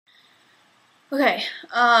Okay,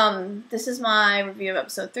 this is my review of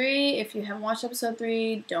episode 3. If you haven't watched episode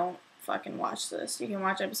 3, don't fucking watch this. You can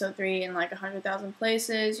watch episode 3 in like 100,000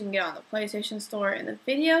 places. You can get it on the PlayStation Store in the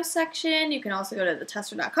video section. You can also go to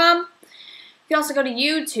thetester.com. You can also go to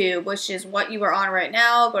YouTube, which is what you are on right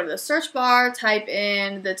now. Go to the search bar, type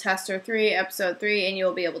in The Tester 3, episode 3, and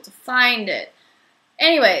you'll be able to find it.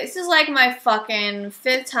 Anyway, this is like my fucking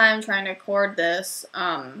 5th time trying to record this,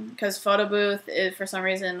 because Photo Booth is, for some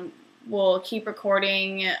reason, will keep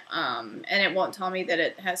recording, and it won't tell me that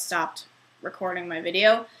it has stopped recording my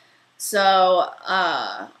video. So,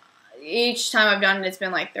 each time I've done it, it's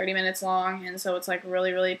been like 30 minutes long, and so it's like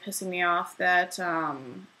really, really pissing me off that,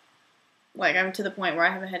 like, I'm to the point where I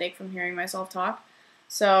have a headache from hearing myself talk.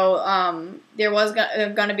 So, there was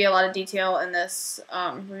going to be a lot of detail in this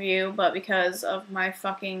review, but because of my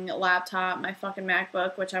fucking laptop, my fucking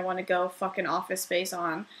MacBook, which I want to go fucking Office Space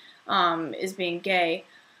on, is being gay,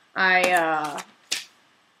 I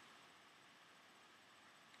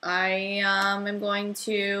am going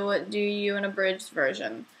to do you an abridged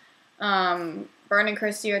version. Bern and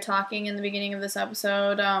Christy are talking in the beginning of this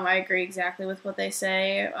episode. I agree exactly with what they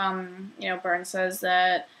say. You know, Bern says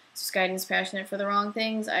that Skyden is passionate for the wrong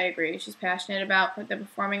things. I agree. She's passionate about the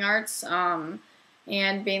performing arts, and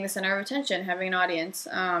being the center of attention, having an audience,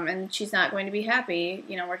 and she's not going to be happy,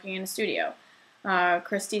 you know, working in a studio.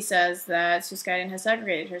 Christy says that Skyden has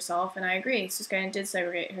segregated herself, and I agree. Skyden did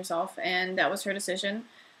segregate herself, and that was her decision.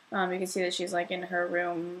 You can see that she's, like, in her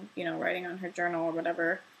room, you know, writing on her journal or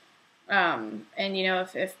whatever. And, you know,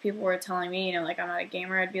 if people were telling me, you know, like, I'm not a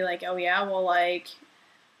gamer, I'd be like, oh, yeah, well, like,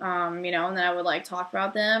 you know, and then I would, like, talk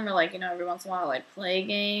about them, or, like, you know, every once in a while, like, play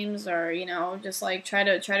games, or, you know, just, like, try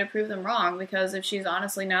to prove them wrong, because if she's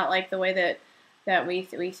honestly not, like, the way that we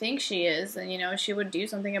think she is, then, you know, she would do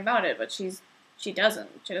something about it, but she doesn't.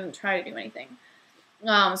 She doesn't try to do anything.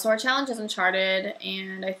 So our challenge is Uncharted,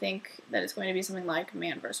 and I think that it's going to be something like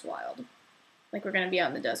Man vs. Wild. Like, we're going to be out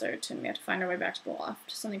in the desert, and we have to find our way back to the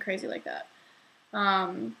loft. Something crazy like that.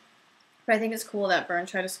 But I think it's cool that Bern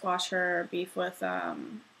tried to squash her beef with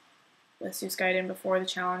Sue Skyden before the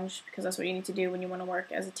challenge, because that's what you need to do when you want to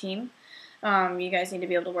work as a team. You guys need to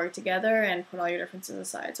be able to work together and put all your differences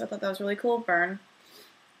aside. So I thought that was really cool, Bern.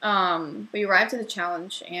 But you arrive to the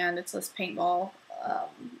challenge, and it's this paintball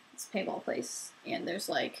place, and there's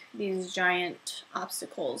like these giant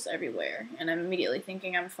obstacles everywhere, and I'm immediately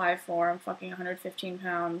thinking I'm 5'4", I'm fucking 115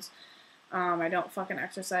 pounds, I don't fucking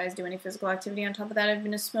exercise, do any physical activity. On top of that, I've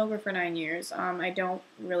been a smoker for 9 years. I don't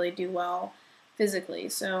really do well physically,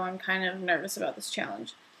 so I'm kind of nervous about this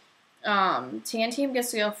challenge. Tan Team gets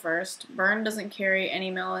to go first. Bern doesn't carry any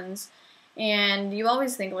melons. And you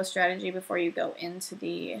always think of a strategy before you go into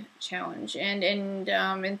the challenge. And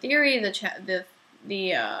in theory, the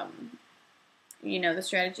you know, the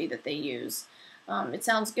strategy that they use, it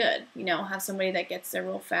sounds good. You know, have somebody that gets there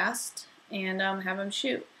real fast and have them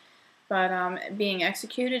shoot. But being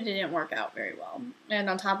executed, it didn't work out very well. And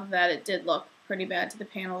on top of that, it did look pretty bad to the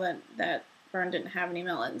panel that Bern didn't have any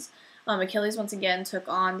melons. Achilles once again took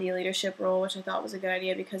on the leadership role, which I thought was a good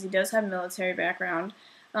idea because he does have a military background.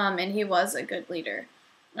 And he was a good leader.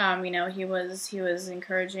 You know, he was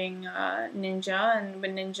encouraging Ninja, and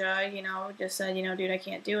when Ninja, you know, just said, you know, dude, I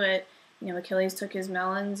can't do it, you know, Achilles took his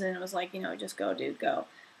melons, and it was like, you know, just go, dude, go.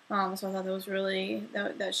 So I thought that was really,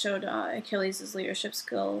 that showed Achilles' leadership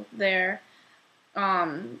skill there.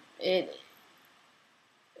 When Sue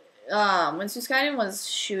Skyden was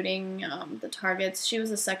shooting the targets, she was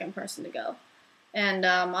the second person to go. And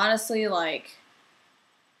honestly, like,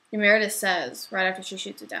 Meredith says, right after she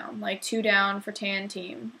shoots it down, like, 2 down for Tan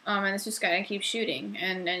Team, and this just guy keeps shooting,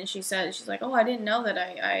 and then she said, she's like, oh, I didn't know that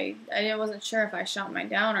I wasn't sure if I shot mine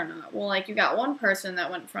down or not. Well, like, you got one person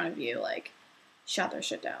that went in front of you, like, shot their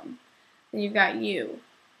shit down. Then you've got you.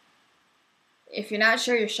 If you're not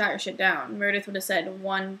sure you shot your shit down, Meredith would have said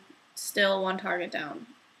one target down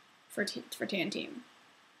for Tan Team.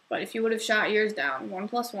 But if you would have shot yours down, 1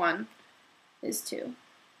 + 1 is 2.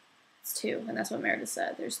 It's 2, and that's what Meredith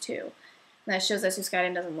said. There's 2. And that shows that Sue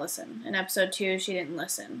Skyden doesn't listen. In episode 2, she didn't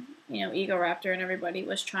listen. You know, Ego Raptor and everybody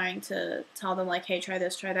was trying to tell them, like, hey, try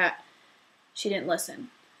this, try that. She didn't listen.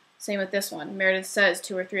 Same with this one. Meredith says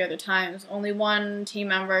 2 or 3 other times, only one team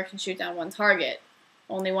member can shoot down 1 target.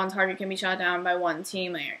 Only 1 target can be shot down by 1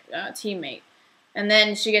 teammate. And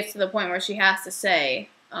then she gets to the point where she has to say,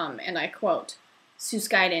 and I quote, Sue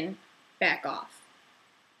Skyden, back off.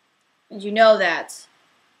 And you know that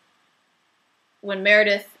when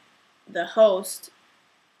Meredith, the host,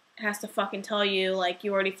 has to fucking tell you, like,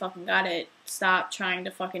 you already fucking got it, stop trying to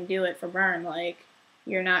fucking do it for Bern, like,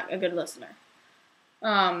 you're not a good listener.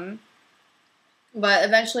 But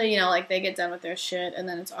eventually, you know, like, they get done with their shit, and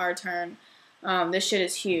then it's our turn. This shit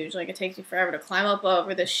is huge. Like, it takes you forever to climb up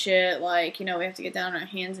over this shit. Like, you know, we have to get down on our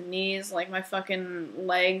hands and knees. Like, my fucking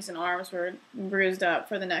legs and arms were bruised up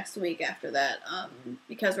for the next week after that.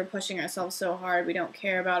 Because we're pushing ourselves so hard. We don't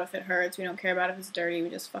care about if it hurts. We don't care about if it's dirty. We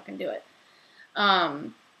just fucking do it.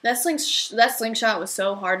 That slingshot was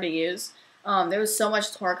so hard to use. There was so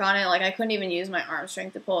much torque on it. Like, I couldn't even use my arm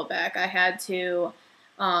strength to pull it back. I had to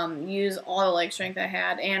use all the leg strength I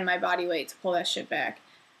had and my body weight to pull that shit back.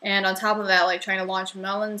 And on top of that, like, trying to launch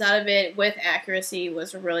melons out of it with accuracy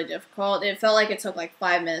was really difficult. It felt like it took like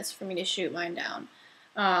 5 minutes for me to shoot mine down.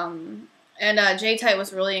 And J-Tight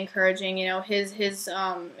was really encouraging. You know, his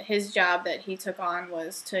job that he took on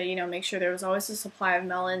was to, you know, make sure there was always a supply of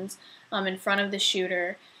melons in front of the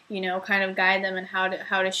shooter. You know, kind of guide them in how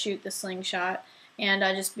to shoot the slingshot, and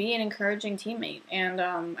just be an encouraging teammate. And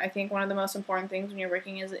I think one of the most important things when you're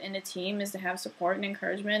working in a team is to have support and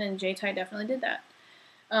encouragement, and J-Tight definitely did that.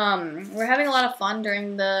 We're having a lot of fun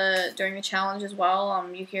during the challenge as well.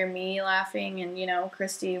 You hear me laughing, and, you know,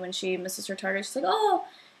 Christy, when she misses her target, she's like, oh,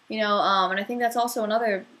 you know, and I think that's also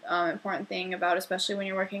another important thing about, especially when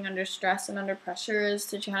you're working under stress and under pressure, is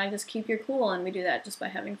to try to just keep your cool, and we do that just by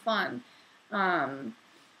having fun.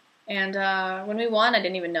 And when we won, I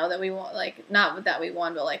didn't even know that we won. Like, not that we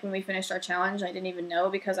won, but like when we finished our challenge, I didn't even know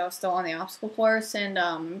because I was still on the obstacle course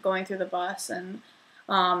and going through the bus. And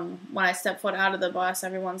when I stepped foot out of the bus,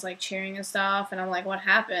 everyone's like cheering and stuff. And I'm like, what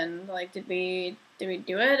happened? Like, did we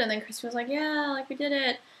do it? And then Christy was like, yeah, like, we did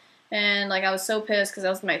it. And like, I was so pissed because that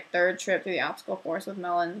was my 3rd trip through the obstacle course with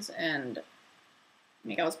melons. And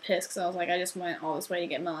like, I was pissed because I was like, I just went all this way to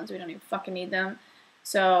get melons. We don't even fucking need them.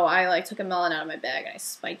 So I, like, took a melon out of my bag and I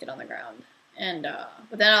spiked it on the ground. And,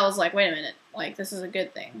 but then I was like, wait a minute, like, this is a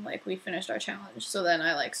good thing. Like, we finished our challenge. So then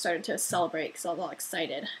I, like, started to celebrate because I was all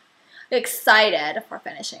excited. Excited for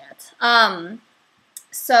finishing it.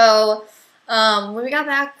 So, when we got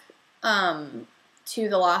back, to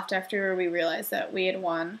the loft after we realized that we had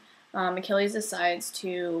won, Achilles decides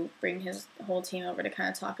to bring his whole team over to kind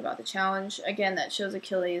of talk about the challenge. Again, that shows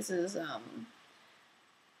Achilles' what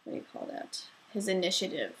do you call that? His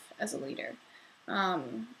initiative as a leader. I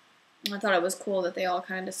thought it was cool that they all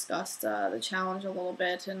kind of discussed the challenge a little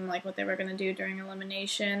bit and like what they were going to do during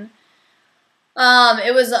elimination.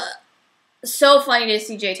 It was so funny to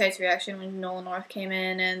see J-Tight's reaction when Nolan North came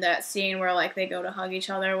in, and that scene where like they go to hug each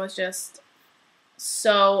other was just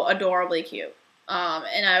so adorably cute.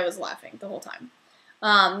 And I was laughing the whole time.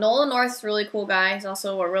 Nolan North's a really cool guy. He's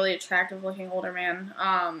also a really attractive looking older man.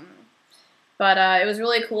 But it was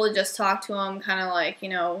really cool to just talk to him, kind of like, you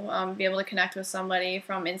know, be able to connect with somebody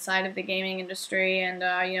from inside of the gaming industry. And,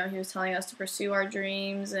 you know, he was telling us to pursue our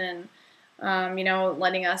dreams and, you know,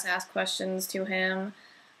 letting us ask questions to him.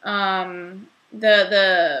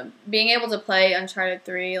 The being able to play Uncharted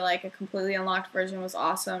 3, like a completely unlocked version, was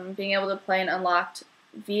awesome. Being able to play an unlocked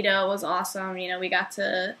Vita was awesome. You know, we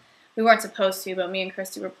weren't supposed to, but me and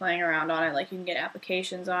Christy were playing around on it. Like, you can get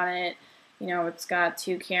applications on it. You know, it's got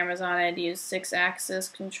 2 cameras on it. Use 6-axis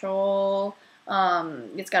control.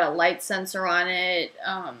 It's got a light sensor on it.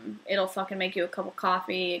 It'll fucking make you a cup of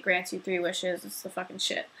coffee. It grants you 3 wishes. It's the fucking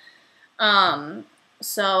shit. So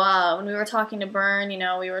when we were talking to Byrne, you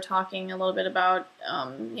know, we were talking a little bit about,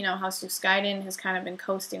 you know, how Sue Skyden has kind of been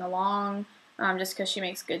coasting along just because she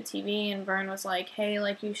makes good TV. And Byrne was like, hey,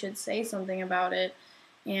 like, you should say something about it.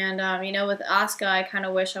 And, you know, with Asuka, I kind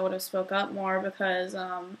of wish I would have spoke up more because,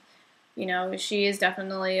 you know, she is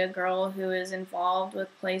definitely a girl who is involved with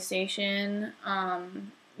PlayStation,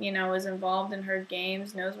 you know, is involved in her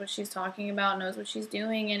games, knows what she's talking about, knows what she's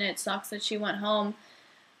doing, and it sucks that she went home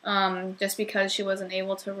just because she wasn't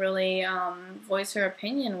able to really voice her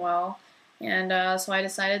opinion well. And so I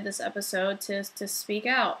decided this episode to speak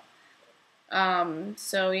out.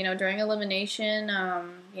 So, you know, during elimination,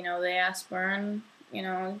 you know, they asked Byrne, you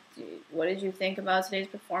know, what did you think about today's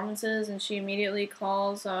performances? And she immediately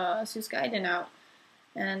calls Sue Skyden out.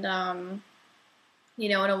 And, you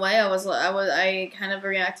know, in a way, I kind of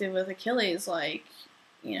reacted with Achilles, like,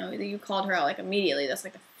 you know, you called her out, like, immediately. That's,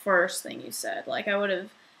 like, the first thing you said. Like, I would have,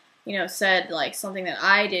 you know, said, like, something that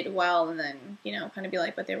I did well, and then, you know, kind of be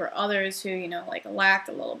like, but there were others who, you know, like, lacked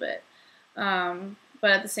a little bit. But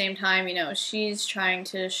at the same time, you know, she's trying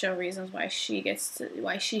to show reasons why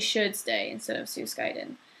why she should stay instead of Sue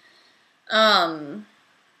Skyden.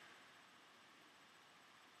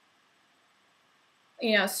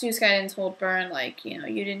 You know, Sue Skyden told Byrne, like, you know,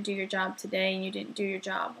 you didn't do your job today and you didn't do your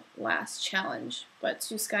job last challenge. But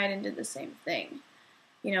Sue Skyden did the same thing.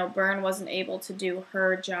 You know, Byrne wasn't able to do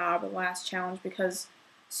her job last challenge because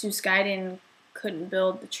Sue Skyden couldn't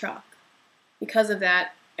build the truck. because of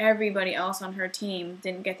that, everybody else on her team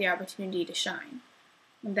didn't get the opportunity to shine.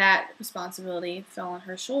 That responsibility fell on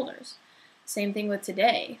her shoulders. Same thing with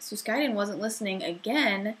today. Suskaiden wasn't listening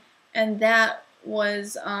again, and that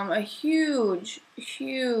was a huge,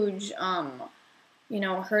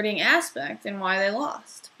 hurting aspect in why they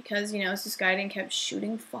lost. Because, Suskaiden kept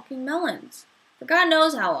shooting fucking melons for God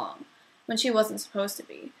knows how long when she wasn't supposed to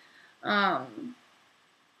be. So,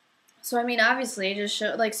 obviously, it just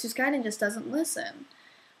showed, Suskaiden just doesn't listen.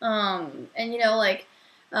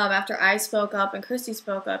 After I spoke up and Christy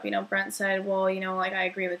spoke up, Brent said, well, I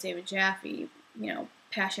agree with David Jaffe,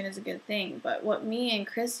 passion is a good thing. But what me and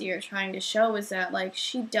Christy are trying to show is that,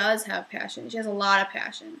 she does have passion. She has a lot of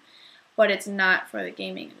passion. But it's not for the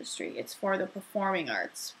gaming industry. It's for the performing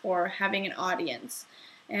arts, for having an audience.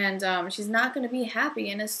 And she's not going to be happy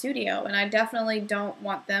in a studio. And I definitely don't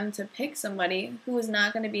want them to pick somebody who is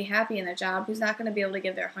not going to be happy in their job, who's not going to be able to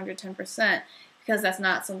give their 110%, because that's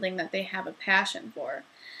not something that they have a passion for.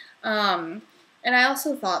 And I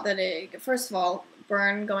also thought that, first of all,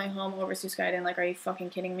 Burn going home over Suskaiden, are you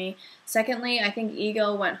fucking kidding me? Secondly, I think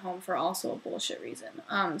Ego went home for also a bullshit reason.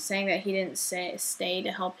 Saying that he didn't stay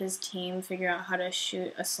to help his team figure out how to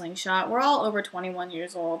shoot a slingshot. We're all over 21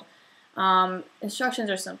 years old. Instructions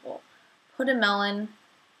are simple. Put a melon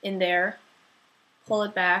in there, pull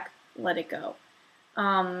it back, let it go.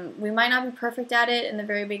 We might not be perfect at it in the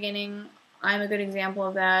very beginning. I'm a good example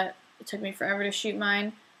of that. It took me forever to shoot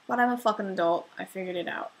mine, but I'm a fucking adult. I figured it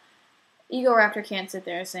out. Egoraptor can't sit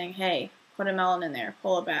there saying, hey, put a melon in there,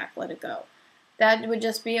 pull it back, let it go. That would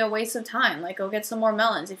just be a waste of time. Go get some more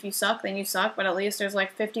melons. If you suck, then you suck, but at least there's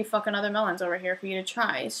 50 fucking other melons over here for you to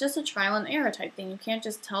try. It's just a trial and error type thing. You can't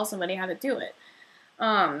just tell somebody how to do it.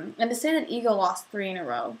 And to say that Ego lost 3 in a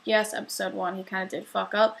row, yes, episode 1, he kind of did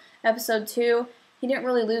fuck up. Episode 2, he didn't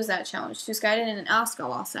really lose that challenge. Suskaiden and Asuka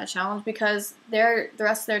lost that challenge because the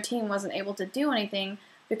rest of their team wasn't able to do anything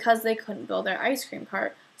because they couldn't build their ice cream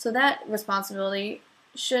cart. So that responsibility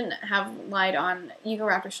shouldn't have lied on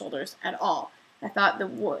Egoraptor's shoulders at all. I thought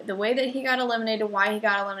the way that he got eliminated, why he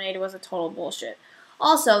got eliminated, was a total bullshit.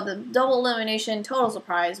 Also, the double elimination, total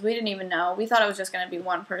surprise. We didn't even know. We thought it was just going to be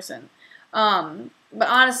one person. But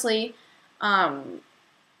honestly, to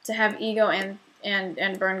have Ego and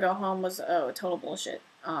Burn go home was total bullshit.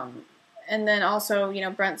 And then also,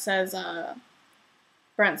 Brent says, oh,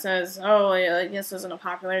 this isn't a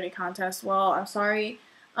popularity contest. Well, I'm sorry.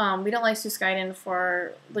 We don't like Suskaiden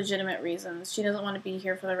for legitimate reasons. She doesn't want to be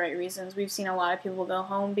here for the right reasons. We've seen a lot of people go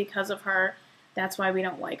home because of her. That's why we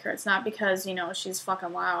don't like her. It's not because, she's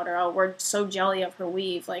fucking loud or, oh, we're so jelly of her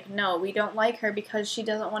weave. No, we don't like her because she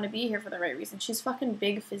doesn't want to be here for the right reason. She's fucking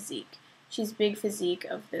big physique. She's big physique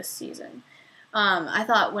of this season. I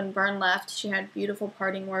thought when Burn left, she had beautiful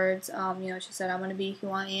parting words. She said, I'm going to be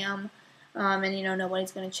who I am. And,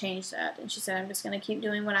 nobody's going to change that. And she said, I'm just going to keep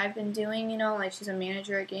doing what I've been doing, she's a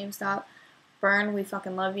manager at GameStop. Burn, we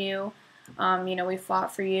fucking love you. We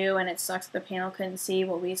fought for you, and it sucks that the panel couldn't see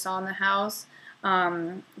what we saw in the house.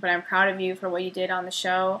 But I'm proud of you for what you did on the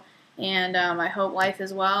show, and I hope life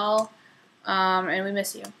is well, and we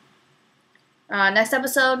miss you. Next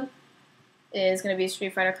episode is going to be a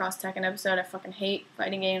Street Fighter Cross Tekken episode. I fucking hate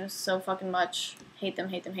fighting games so fucking much. Hate them,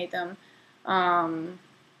 hate them, hate them.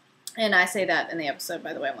 And I say that in the episode,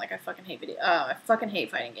 by the way. I'm like, I fucking hate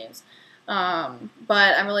fighting games.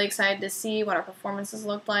 But I'm really excited to see what our performances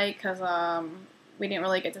look like, because we didn't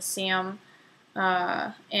really get to see them.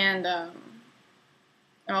 And I'm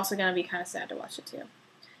also going to be kind of sad to watch it, too.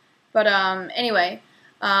 But anyway,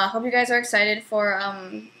 hope you guys are excited for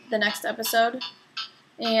the next episode.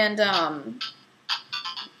 And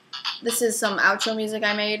this is some outro music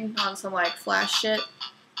I made on some, flash shit.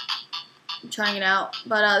 I'm trying it out.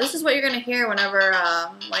 But this is what you're going to hear whenever,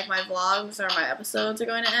 my vlogs or my episodes are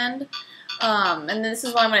going to end. And this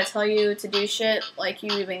is what I'm going to tell you to do shit,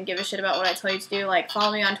 you even give a shit about what I tell you to do.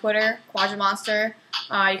 Follow me on Twitter, QuadraMonster.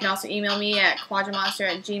 You can also email me at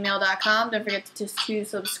quadramonster@gmail.com. Don't forget to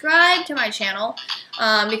subscribe to my channel,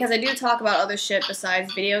 because I do talk about other shit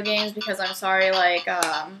besides video games, because I'm sorry, I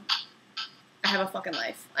have a fucking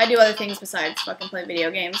life. I do other things besides fucking play video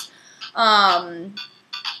games.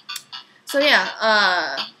 So yeah,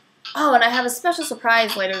 oh, and I have a special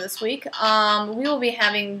surprise later this week. We will be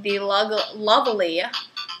having the lovely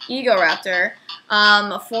Egoraptor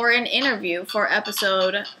for an interview for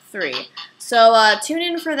episode 3. So tune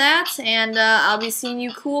in for that, and I'll be seeing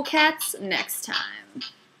you cool cats next time.